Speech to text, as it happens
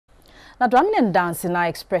Now, drumming and dancing are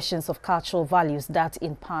expressions of cultural values that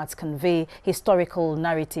in part convey historical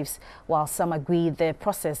narratives. While some agree the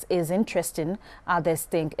process is interesting, others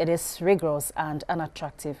think it is rigorous and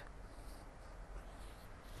unattractive.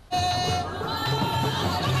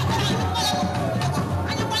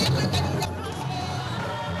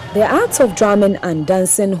 The arts of drumming and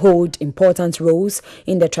dancing hold important roles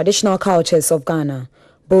in the traditional cultures of Ghana.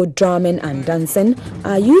 Both drumming and dancing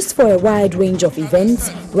are used for a wide range of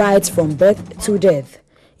events, right from birth to death.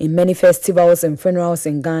 In many festivals and funerals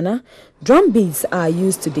in Ghana, drum beats are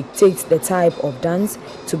used to dictate the type of dance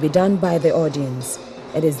to be done by the audience.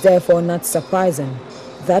 It is therefore not surprising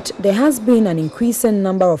that there has been an increasing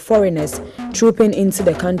number of foreigners trooping into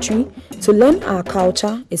the country to learn our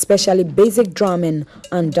culture, especially basic drumming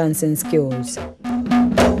and dancing skills.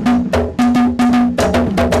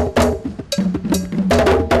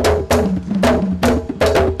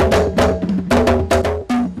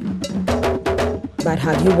 But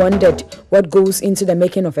have you wondered what goes into the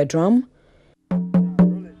making of a drum?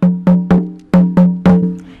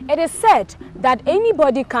 It is said that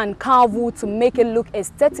anybody can carve wood to make it look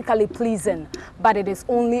aesthetically pleasing, but it is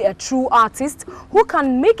only a true artist who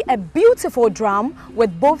can make a beautiful drum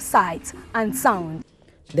with both sides and sound.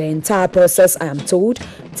 The entire process, I am told,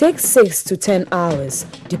 takes 6 to 10 hours,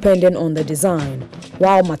 depending on the design,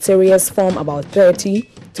 while materials form about 30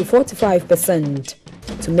 to 45%.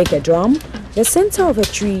 To make a drum, the center of a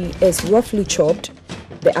tree is roughly chopped,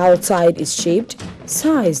 the outside is shaped,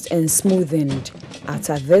 sized and smoothened.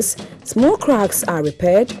 After this, small cracks are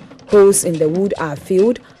repaired, holes in the wood are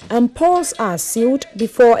filled, and pores are sealed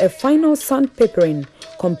before a final sandpapering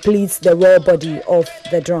completes the raw body of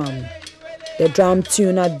the drum. The drum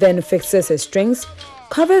tuner then fixes the strings,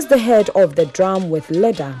 covers the head of the drum with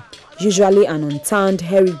leather, usually an untanned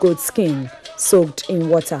hairy goat skin soaked in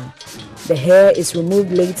water. The hair is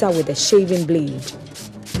removed later with a shaving blade.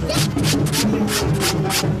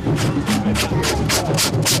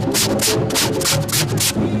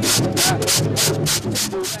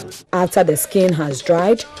 After the skin has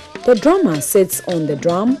dried, the drummer sits on the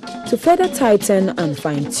drum to further tighten and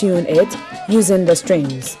fine-tune it using the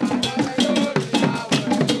strings.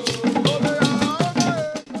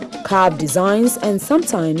 Carved designs and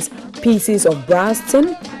sometimes pieces of brass,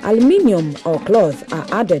 tin, aluminium or cloth are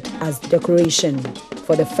added as decoration.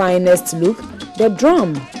 For the finest look, the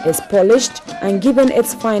drum is polished and given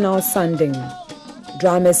its final sanding.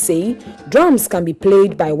 Drummers say drums can be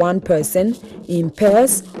played by one person, in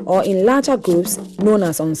pairs or in larger groups known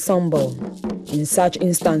as ensemble. In such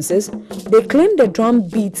instances, they claim the drum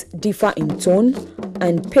beats differ in tone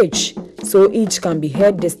and pitch, so each can be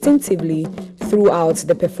heard distinctively throughout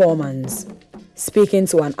the performance. Speaking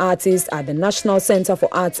to an artist at the National Center for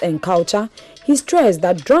Arts and Culture, he stressed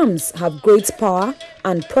that drums have great power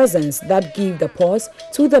and presence that give the pause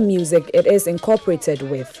to the music it is incorporated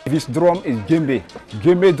with. This drum is djembe.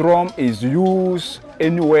 Djembe drum is used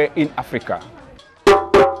anywhere in Africa.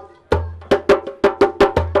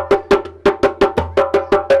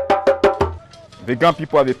 The Ghan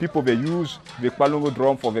people are the people they use the Palongo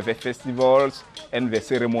drum for the festivals and the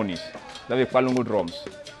ceremonies. That's the Palongo drums.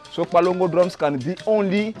 So Palongo drums can be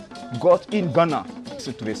only got in Ghana.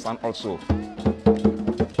 Listen to the sound also.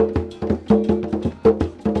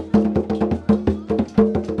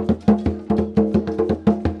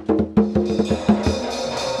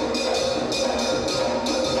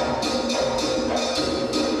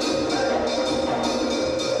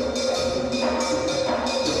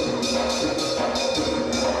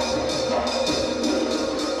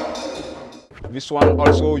 This one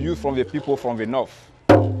also used from the people from the north.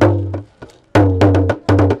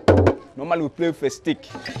 Normally we play with a stick,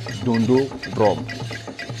 dondo drum.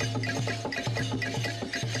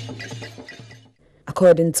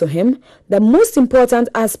 According to him, the most important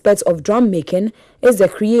aspect of drum making is the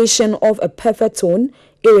creation of a perfect tone,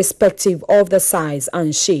 irrespective of the size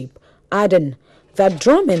and shape, adding that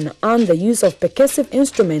drumming and the use of percussive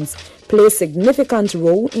instruments play a significant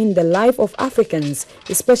role in the life of Africans,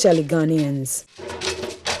 especially Ghanaians.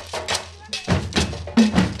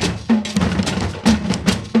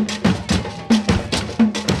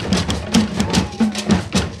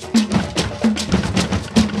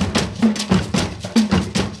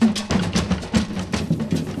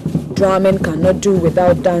 Drumming cannot do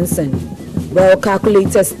without dancing.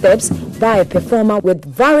 Well-calculated steps by a performer with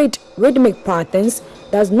varied rhythmic patterns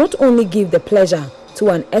does not only give the pleasure to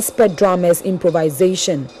an expert drummer's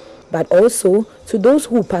improvisation, but also to those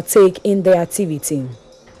who partake in the activity.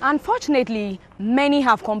 Unfortunately, many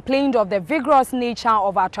have complained of the vigorous nature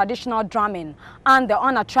of our traditional drumming and the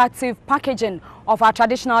unattractive packaging of our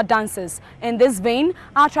traditional dances. In this vein,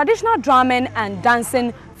 our traditional drumming and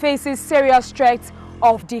dancing faces serious threats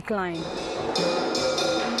of decline.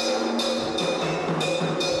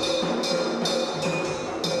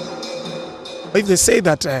 If they say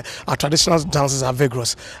that our traditional dances are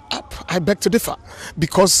vigorous, I beg to differ,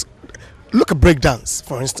 because look at break dance,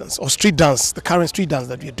 for instance, or street dance, the current street dance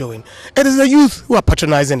that we're doing. It is the youth who are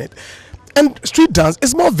patronizing it. And street dance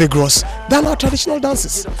is more vigorous than our traditional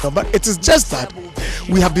dances. But it is just that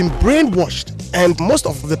we have been brainwashed, and most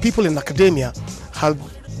of the people in academia have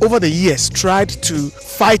over the years tried to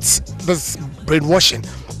fight this brainwashing.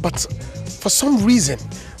 But for some reason,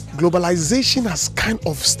 globalization has kind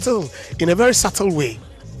of still, in a very subtle way,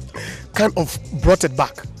 kind of brought it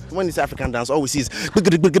back. When it's African dance, all we see is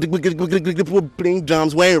people playing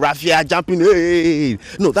drums, wearing raffia, jumping. Hey.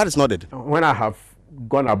 No, that is not it. When I have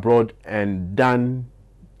gone abroad and done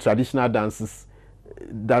traditional dances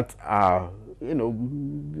that are,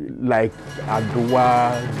 like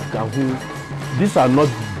Awuah, these are not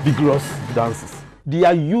vigorous dances. They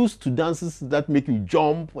are used to dances that make you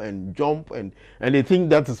jump, and they think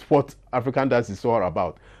that is what African dance is all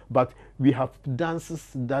about. But we have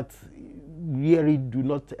dances that really do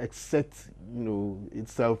not accept,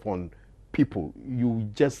 itself on people. You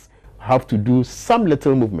just have to do some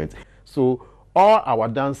little movement. So all our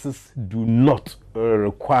dances do not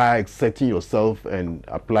require accepting yourself and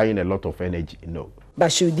applying a lot of energy. No.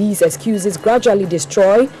 But should these excuses gradually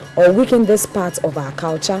destroy or weaken this part of our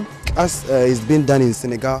culture? As it's been done in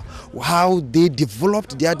Senegal, how they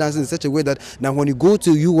developed their dances in such a way that now when you go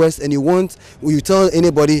to US and you tell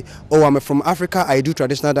anybody, oh, I'm from Africa, I do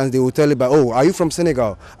traditional dance, they will tell you, oh, are you from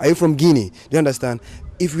Senegal? Are you from Guinea? Do you understand?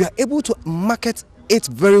 If we are able to market it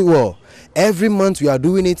very well, every month we are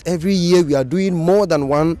doing it, every year we are doing more than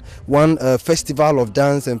one festival of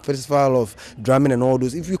dance and festival of drumming and all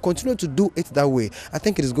those. If we continue to do it that way, I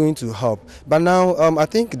think it is going to help. But now I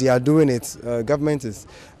think they are doing it. Government is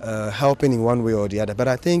helping in one way or the other. But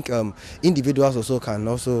I think individuals also can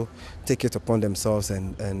also take it upon themselves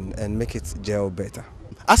and make it gel better.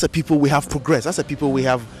 As a people, we have progressed. As a people, we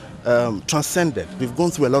have transcended. We've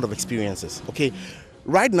gone through a lot of experiences. Okay.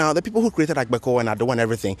 Right now, the people who created Dance-Rebekah and Awuah and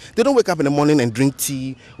everything, they don't wake up in the morning and drink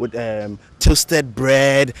tea with toasted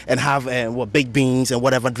bread and have baked beans and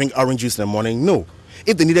whatever, drink orange juice in the morning. No.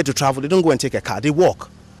 If they needed to travel, they don't go and take a car, they walk.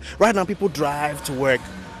 Right now, people drive to work,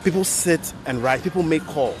 people sit and write, people make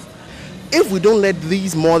calls. If we don't let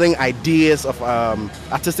these modern ideas of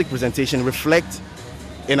artistic presentation reflect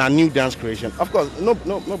in our new dance creation, of course,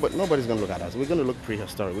 nobody's going to look at us. We're going to look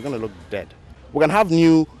prehistoric. We're going to look dead. We're going to have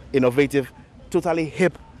new, innovative, totally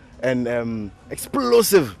hip and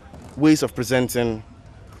explosive ways of presenting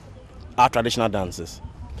our traditional dances.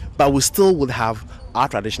 But we still would have our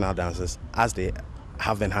traditional dances as they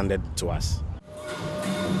have been handed to us.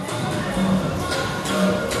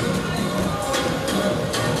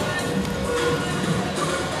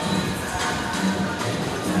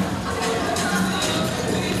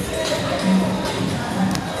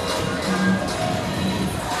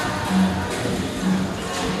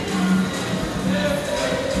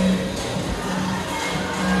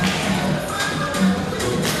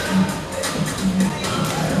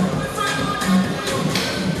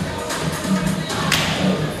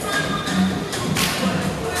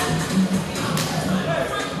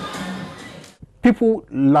 People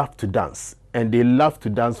love to dance, and they love to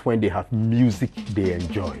dance when they have music they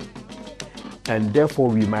enjoy. And therefore,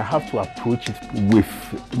 we might have to approach it with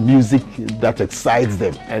music that excites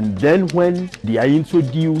them. And then when they are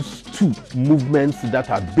introduced to movements that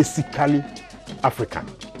are basically African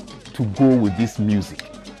to go with this music,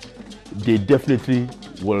 they definitely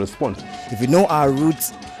will respond. If we know our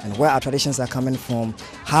roots and where our traditions are coming from,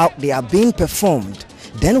 how they are being performed,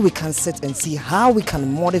 then we can sit and see how we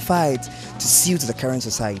can modify it to suit the current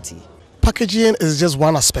society. Packaging is just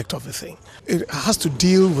one aspect of the thing. It has to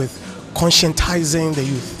deal with conscientizing the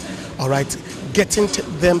youth, all right, getting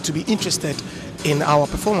them to be interested in our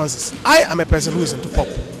performances. I am a person who is into pop,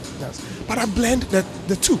 yes, but I blend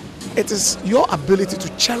the two. It is your ability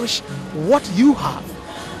to cherish what you have,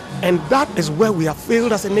 and that is where we have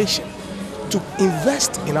failed as a nation, to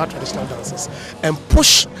invest in our traditional dances and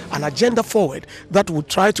push an agenda forward that will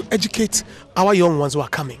try to educate our young ones who are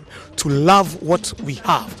coming to love what we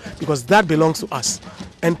have, because that belongs to us.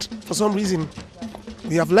 And for some reason,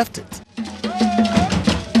 we have left it.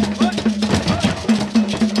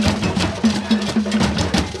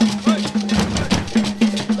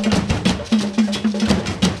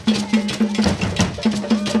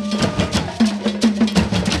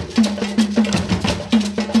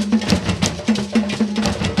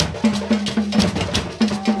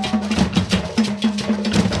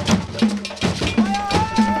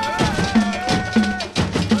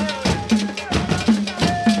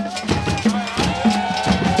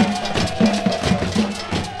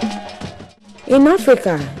 In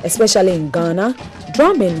Africa, especially in Ghana,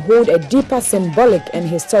 drumming hold a deeper symbolic and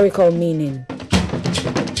historical meaning.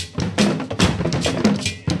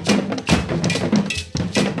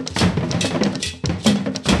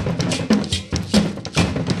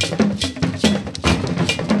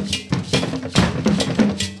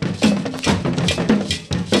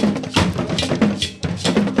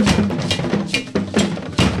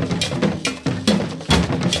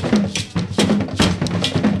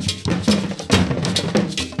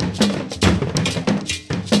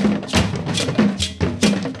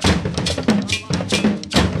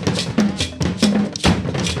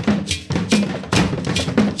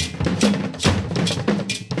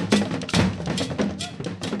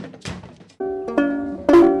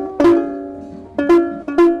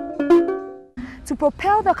 To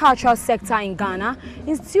propel the cultural sector in Ghana,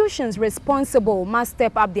 institutions responsible must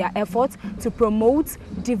step up their efforts to promote,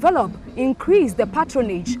 develop, increase the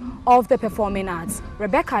patronage of the performing arts.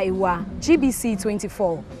 Rebekah Awuah, GBC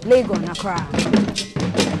 24, Lagos, Accra.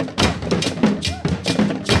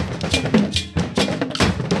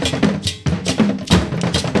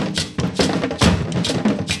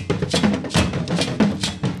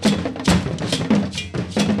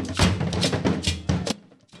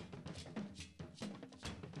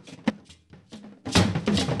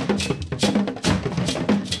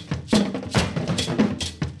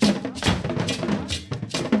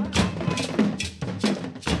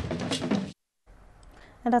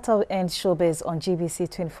 And that's how we end Showbiz on GBC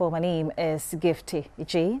 24. My name is Gifty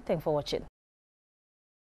G. Thanks for watching.